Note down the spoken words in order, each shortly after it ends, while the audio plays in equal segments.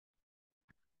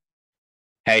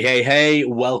Hey,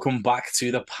 welcome back to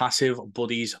the Passive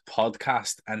Buddies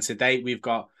podcast. And today we've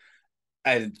got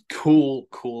a cool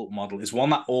model. It's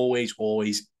one that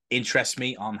always interests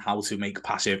me on how to make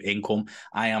passive income.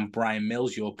 I am Brian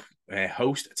Mills, your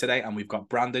host today, and we've got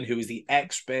Brandon, who is the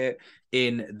expert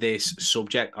in this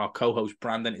subject. Our co-host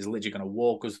Brandon is literally going to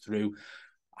walk us through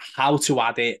how to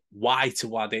add it, why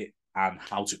to add it, and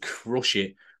how to crush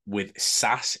it with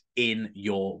SaaS in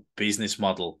your business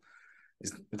model.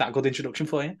 Is that a good introduction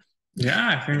for you?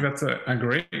 Yeah, I think that's a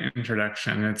great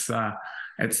introduction.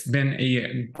 It's been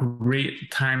a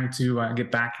great time to get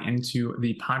back into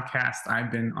the podcast.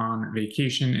 I've been on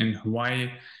vacation in Hawaii,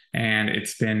 and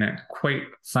it's been quite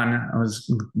fun. I was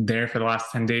there for the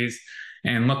last 10 days,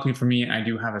 and luckily for me, I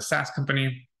do have a SaaS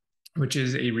company, which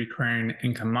is a recurring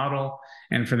income model.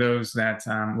 And for those that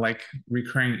like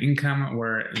recurring income,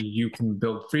 where you can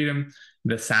build freedom,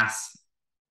 the SaaS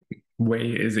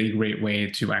way is a great way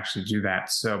to actually do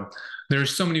that. So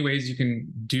there's so many ways you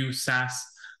can do SaaS,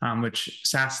 which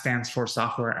SaaS stands for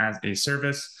software as a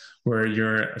service, where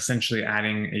you're essentially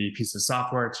adding a piece of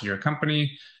software to your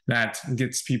company that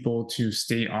gets people to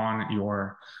stay on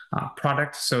your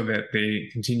product so that they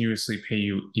continuously pay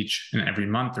you each and every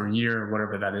month or year, or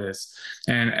whatever that is.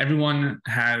 And everyone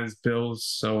has bills.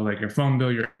 So like your phone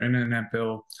bill, your internet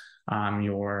bill,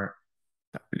 your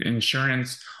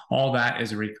insurance, all that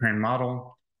is a recurring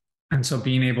model. And so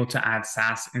being able to add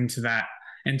SaaS into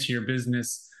your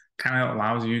business kind of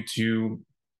allows you to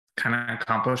kind of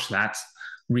accomplish that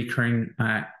recurring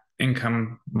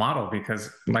income model,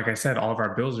 because like I said, all of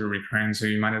our bills are recurring. So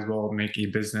you might as well make a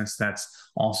business that's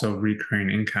also recurring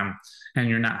income, and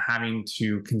you're not having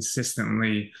to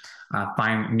consistently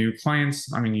find new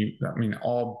clients.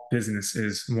 All business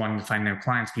is wanting to find new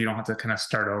clients, but you don't have to kind of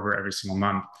start over every single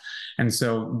month. And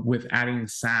so with adding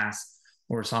SaaS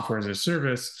or software as a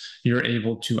service, you're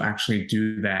able to actually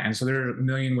do that. And so there are a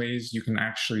million ways you can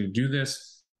actually do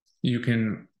this. You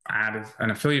can add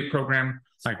an affiliate program,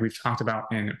 like we've talked about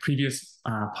in previous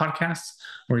podcasts,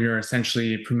 where you're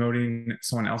essentially promoting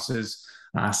someone else's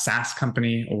SaaS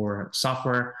company or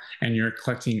software, and you're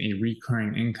collecting a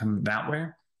recurring income that way.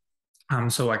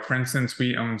 So like for instance,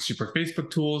 we own Super Facebook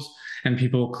Tools, and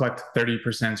people collect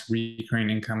 30% recurring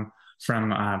income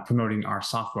from promoting our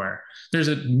software. There's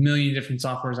a million different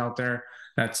softwares out there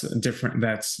that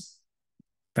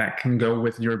can go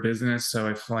with your business. So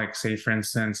if, like, say for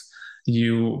instance,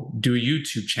 you do a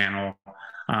YouTube channel,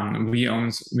 we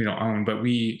don't own, but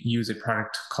we use a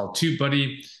product called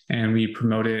TubeBuddy, and we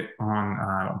promote it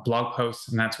on blog posts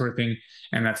and that sort of thing.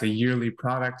 And that's a yearly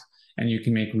product, and you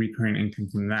can make recurring income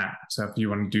from that. So if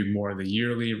you want to do more of the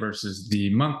yearly versus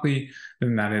the monthly,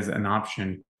 then that is an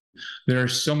option. There are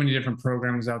so many different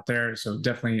programs out there, so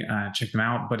definitely check them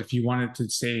out. But if you wanted to,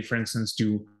 say, for instance,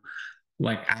 do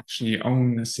like actually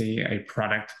own, say, a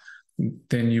product,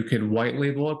 then you could white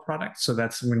label a product. So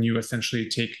that's when you essentially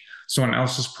take someone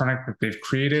else's product that they've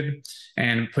created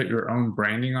and put your own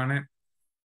branding on it.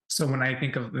 So when I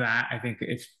think of that, I think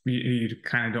if you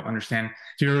kind of don't understand,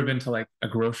 if you've ever been to like a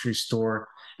grocery store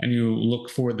and you look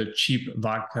for the cheap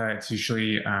vodka, it's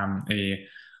usually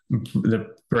the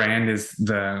brand is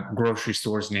the grocery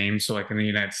store's name. So like in the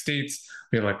United States,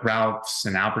 we have like Ralph's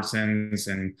and Albertsons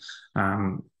and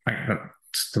like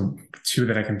the two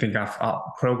that I can think of,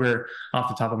 Kroger off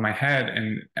the top of my head,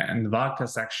 and the vodka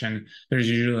section, there's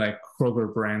usually like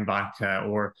Kroger brand vodka,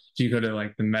 or if you go to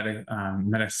like the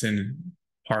medicine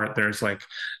part, there's like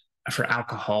for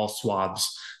alcohol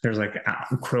swabs, there's like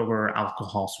Kroger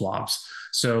alcohol swabs.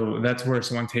 So that's where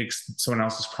someone takes someone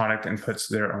else's product and puts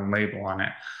their own label on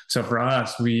it. So for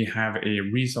us, we have a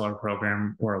reseller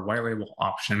program or a white label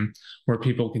option where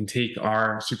people can take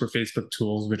our Super Facebook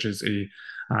Tools, which is a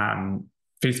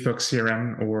Facebook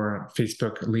CRM or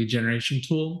Facebook lead generation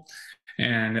tool,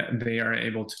 and they are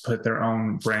able to put their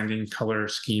own branding color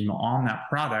scheme on that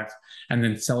product and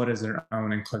then sell it as their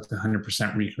own and collect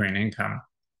 100% recurring income.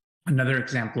 Another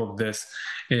example of this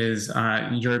is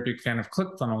you're a big fan of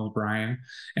ClickFunnels, Brian,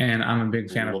 and I'm a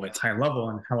big fan of Love it. High Level.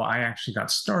 And how I actually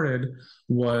got started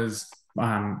was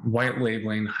white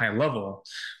labeling High Level.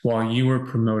 While you were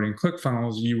promoting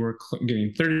ClickFunnels, you were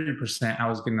getting 30%. I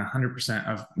was getting 100%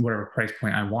 of whatever price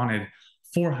point I wanted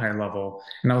for High Level.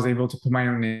 And I was able to put my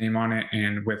own name on it.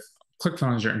 And with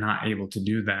ClickFunnels, you're not able to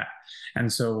do that.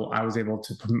 And so I was able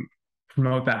to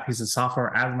promote that piece of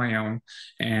software as my own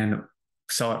and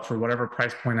sell it for whatever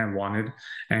price point I wanted,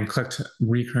 and collect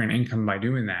recurring income by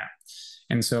doing that.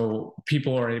 And so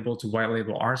people are able to white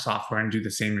label our software and do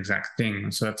the same exact thing.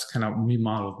 So that's kind of, we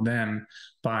modeled them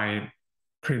by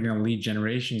creating a lead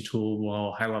generation tool,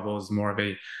 while High Level is more of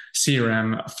a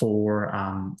CRM for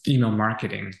email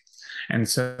marketing. And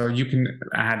so you can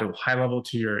add a High Level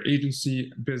to your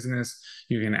agency business.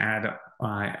 You can add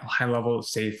High Level,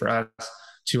 say for us,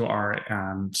 to our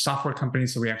software company.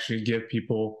 So we actually give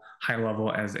people High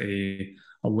Level as a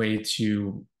way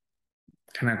to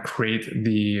kind of create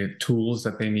the tools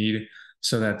that they need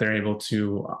so that they're able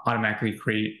to automatically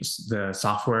create the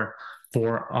software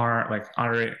for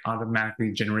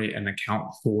automatically generate an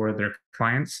account for their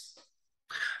clients.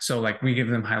 So like we give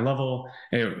them High Level,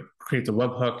 it creates a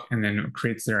webhook and then it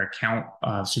creates their account,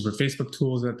 Super Facebook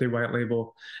tools that they white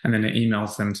label, and then it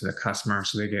emails them to the customer.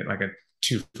 So they get like a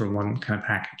 2-for-1 kind of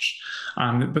package.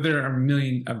 But there are a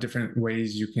million of different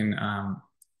ways you can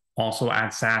also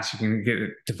add SaaS. You can get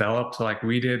it developed like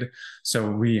we did. So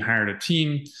we hired a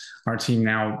team. Our team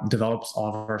now develops all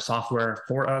of our software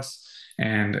for us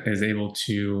and is able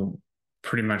to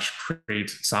pretty much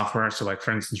create software. So like,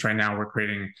 for instance, right now we're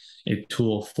creating a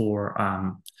tool for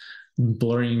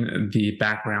blurring the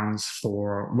backgrounds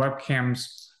for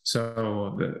webcams.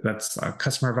 So that's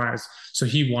customer advice. So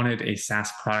he wanted a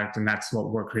SaaS product, and that's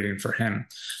what we're creating for him.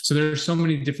 So there are so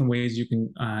many different ways you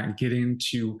can get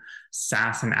into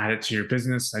SaaS and add it to your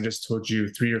business. I just told you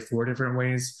 3 or 4 different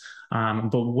ways.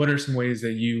 But what are some ways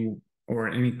that you, or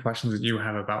any questions that you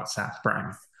have about SaaS,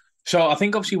 Brian? So I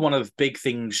think obviously one of the big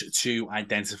things to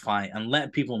identify and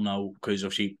let people know, because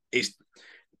obviously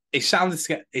it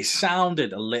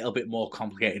sounded a little bit more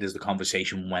complicated as the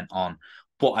conversation went on,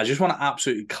 but I just want to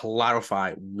absolutely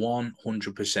clarify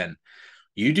 100%.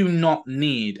 You do not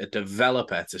need a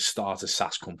developer to start a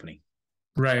SaaS company.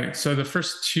 Right. So the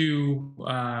first 2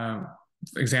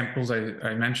 examples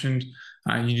I mentioned,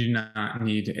 you do not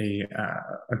need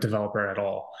a developer at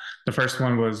all. The first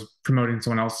one was promoting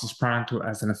someone else's product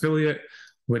as an affiliate,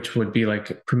 which would be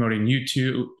like promoting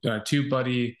YouTube,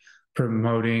 TubeBuddy,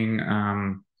 promoting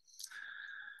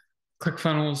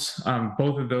ClickFunnels.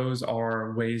 Both of those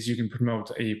are ways you can promote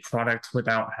a product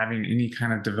without having any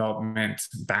kind of development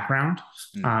background.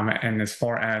 And as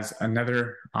far as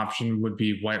another option would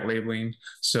be white labeling.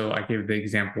 So I gave the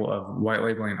example of white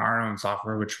labeling our own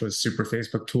software, which was Super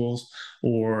Facebook Tools,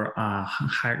 or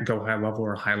Go High Level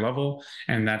or High Level.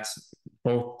 And that's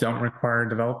both don't require a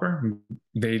developer.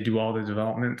 They do all the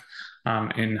development.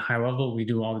 In High Level, we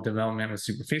do all the development with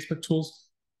Super Facebook Tools.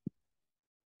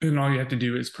 And all you have to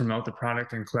do is promote the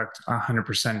product and collect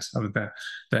 100% of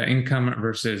the income,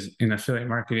 versus in affiliate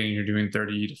marketing, you're doing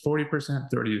 30 to 40%,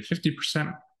 30 to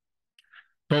 50%.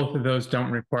 Both of those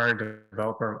don't require a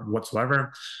developer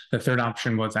whatsoever. The third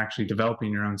option was actually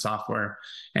developing your own software.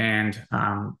 And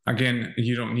again,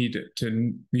 you don't need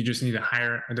you just need to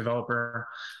hire a developer.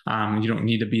 You don't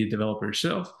need to be a developer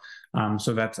yourself.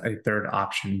 So that's a third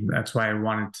option. That's why I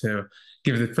wanted to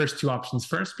give the first 2 options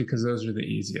first, because those are the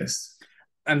easiest.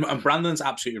 And Brandon's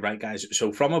absolutely right, guys.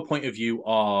 So from a point of view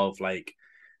of like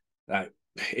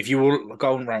if you were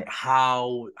going right,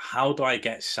 how do I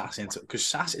get SaaS into? Because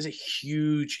SaaS is a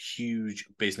huge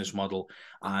business model,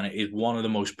 and it is one of the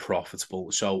most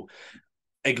profitable. So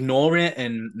ignoring it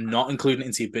and not including it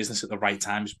into your business at the right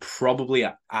time is probably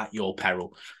at your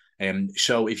peril.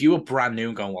 So if you were brand new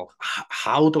and going, well,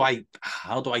 how do I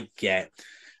get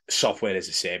software as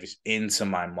a service into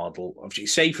my model?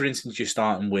 Say, for instance, you're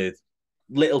starting with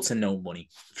little to no money,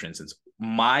 for instance.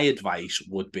 My advice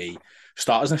would be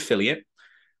start as an affiliate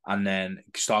and then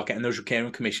start getting those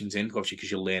recurring commissions in, obviously,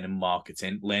 because you're learning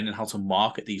marketing, learning how to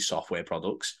market these software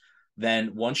products.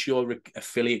 Then once your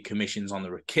affiliate commissions on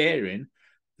the recurring,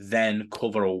 then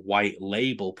cover a white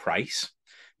label price.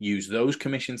 Use those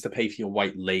commissions to pay for your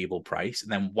white label price,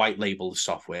 and then white label the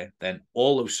software. Then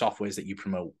all those softwares that you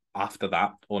promote after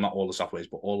that, or not all the softwares,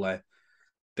 but all that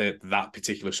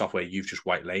particular software you've just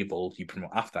white labeled, you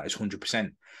promote after that is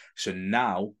 100%. So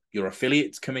now your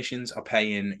affiliate commissions are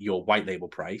paying your white label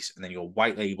price, and then your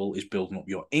white label is building up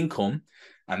your income.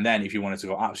 And then if you wanted to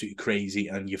go absolutely crazy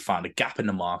and you found a gap in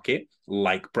the market,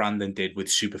 like Brandon did with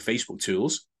Super Facebook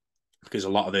Tools, because a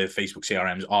lot of the Facebook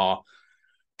CRMs are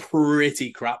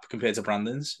pretty crap compared to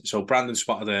Brandon's. So Brandon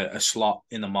spotted a slot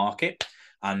in the market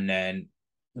and then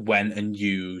went and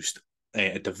used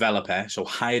a developer, so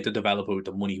hired a developer with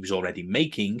the money he was already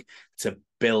making to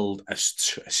build a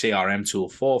CRM tool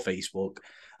for Facebook.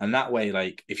 And that way,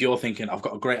 like, if you're thinking, I've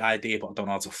got a great idea, but I don't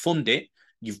know how to fund it,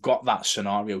 you've got that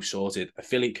scenario sorted.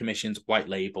 Affiliate commissions, white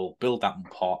label, build that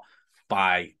pot,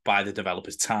 buy the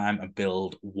developer's time, and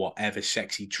build whatever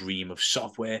sexy dream of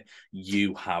software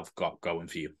you have got going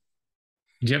for you.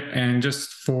 Yep. And just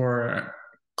for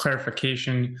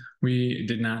clarification, we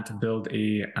did not build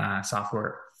a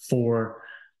software for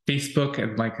Facebook,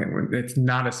 and like it's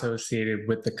not associated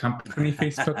with the company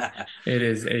Facebook. It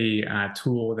is a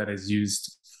tool that is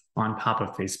used on top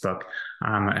of Facebook.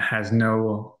 It has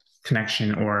no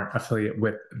connection or affiliate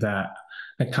with the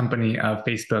company of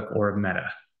Facebook or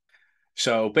Meta.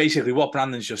 So basically, what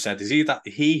Brandon's just said is that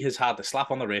he has had a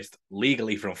slap on the wrist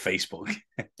legally from Facebook.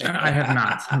 I have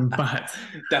not, but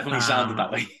Definitely sounded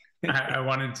that way. I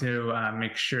wanted to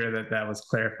make sure that that was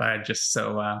clarified, just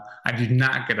so I do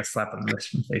not get a slap on the wrist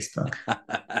from Facebook.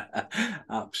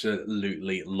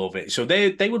 Absolutely love it. So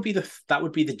they would be that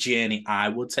would be the journey I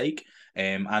would take.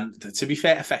 And to be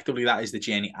fair, effectively that is the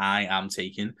journey I am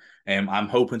taking. I'm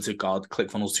hoping to God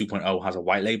ClickFunnels 2.0 has a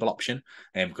white label option,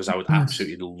 because I would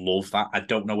absolutely love that. I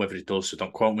don't know whether it does, so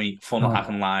don't quote me. Funnel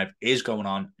Hacking Live is going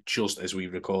on just as we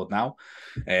record now,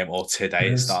 or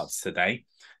today. It starts today.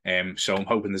 So I'm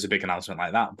hoping there's a big announcement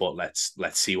like that, but let's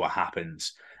see what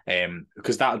happens.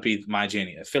 Because that would be my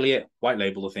journey: affiliate, white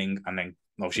label the thing, and then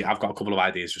obviously I've got a couple of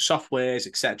ideas for softwares,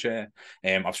 etc.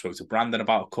 I've spoken to Brandon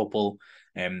about a couple.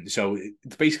 So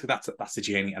basically that's the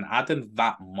journey, and adding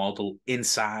that model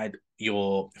inside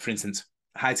your, for instance,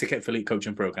 high ticket affiliate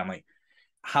coaching program, like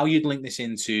how you'd link this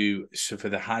into, so for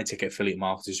the high ticket affiliate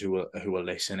marketers who are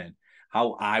listening,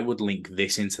 how I would link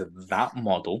this into that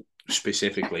model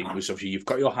specifically was obviously you've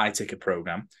got your high ticket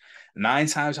program. 9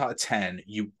 times out of 10,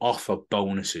 you offer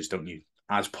bonuses, don't you,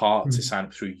 as part to sign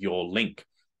up through your link.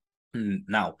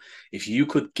 Now, if you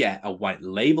could get a white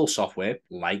label software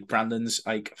like Brandon's,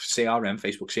 like CRM,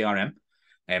 Facebook CRM,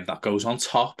 that goes on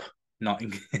top, not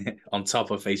on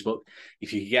top of Facebook.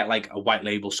 If you get like a white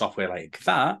label software like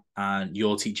that, and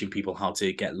you're teaching people how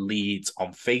to get leads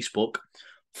on Facebook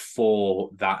for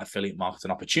that affiliate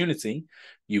marketing opportunity,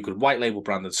 you could white label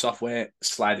Brandon's software,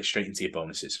 slide it straight into your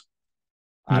bonuses.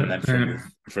 And then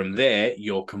from there,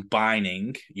 you're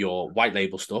combining your white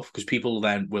label stuff, because people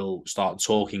then will start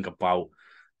talking about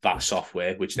that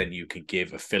software, which then you can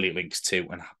give affiliate links to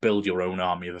and build your own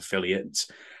army of affiliates.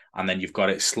 And then you've got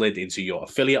it slid into your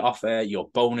affiliate offer, your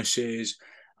bonuses,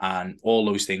 and all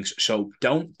those things. So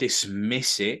don't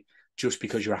dismiss it just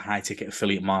because you're a high ticket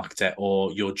affiliate marketer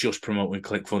or you're just promoting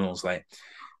ClickFunnels. Like,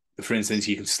 for instance,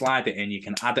 you can slide it in, you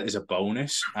can add it as a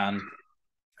bonus, and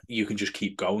you can just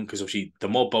keep going, because obviously the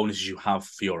more bonuses you have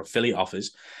for your affiliate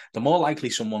offers, the more likely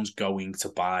someone's going to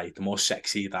buy, the more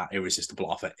sexy that irresistible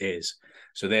offer is.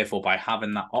 So therefore, by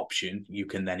having that option, you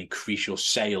can then increase your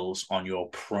sales on your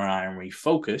primary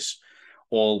focus,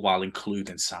 all while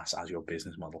including SaaS as your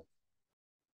business model.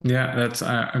 Yeah, that's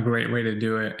a great way to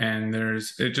do it. And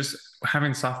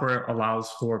having software allows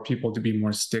for people to be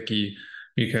more sticky,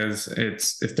 because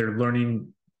if they're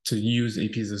learning to use a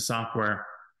piece of software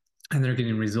and they're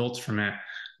getting results from it,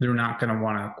 they're not going to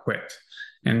want to quit.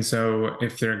 And so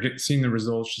if they're seeing the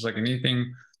results, just like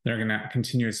anything, they're going to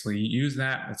continuously use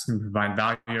that. It's going to provide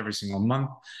value every single month,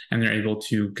 and they're able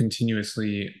to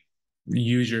continuously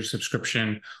use your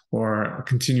subscription or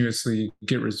continuously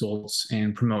get results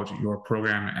and promote your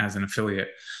program as an affiliate.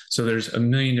 So there's a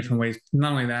million different ways.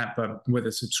 Not only that, but with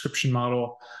a subscription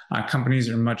model, companies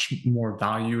are much more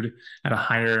valued at a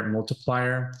higher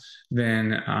multiplier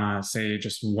than say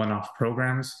just one-off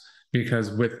programs,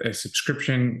 because with a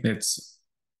subscription, it's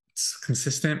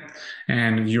consistent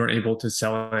and you're able to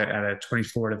sell it at a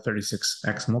 24 to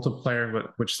 36x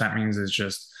multiplier, which that means is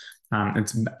just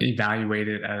it's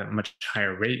evaluated at a much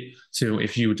higher rate. So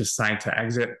if you decide to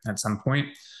exit at some point,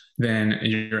 then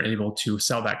you're able to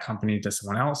sell that company to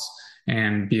someone else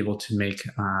and be able to make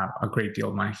a great deal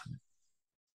of money from it.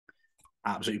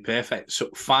 Absolutely perfect. So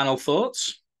final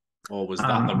thoughts, or was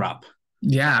that the wrap?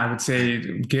 Yeah, I would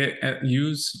say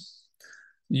use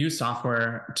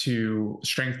software to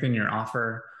strengthen your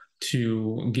offer,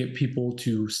 to get people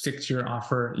to stick to your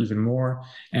offer even more,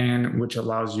 and which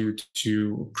allows you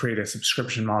to create a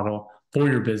subscription model for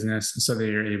your business so that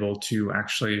you're able to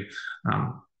actually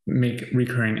make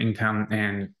recurring income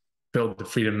and build the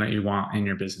freedom that you want in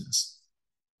your business.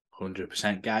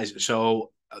 100%, guys.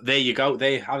 So there you go.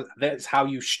 That's how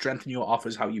you strengthen your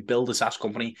offers, how you build a SaaS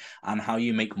company, and how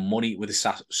you make money with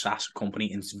a SaaS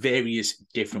company in various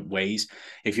different ways.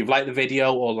 If you've liked the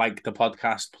video or liked the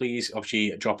podcast, please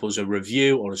obviously drop us a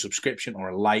review or a subscription or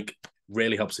a like.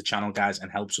 Really helps the channel, guys, and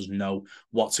helps us know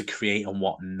what to create and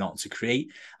what not to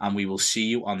create. And we will see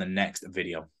you on the next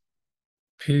video.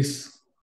 Peace.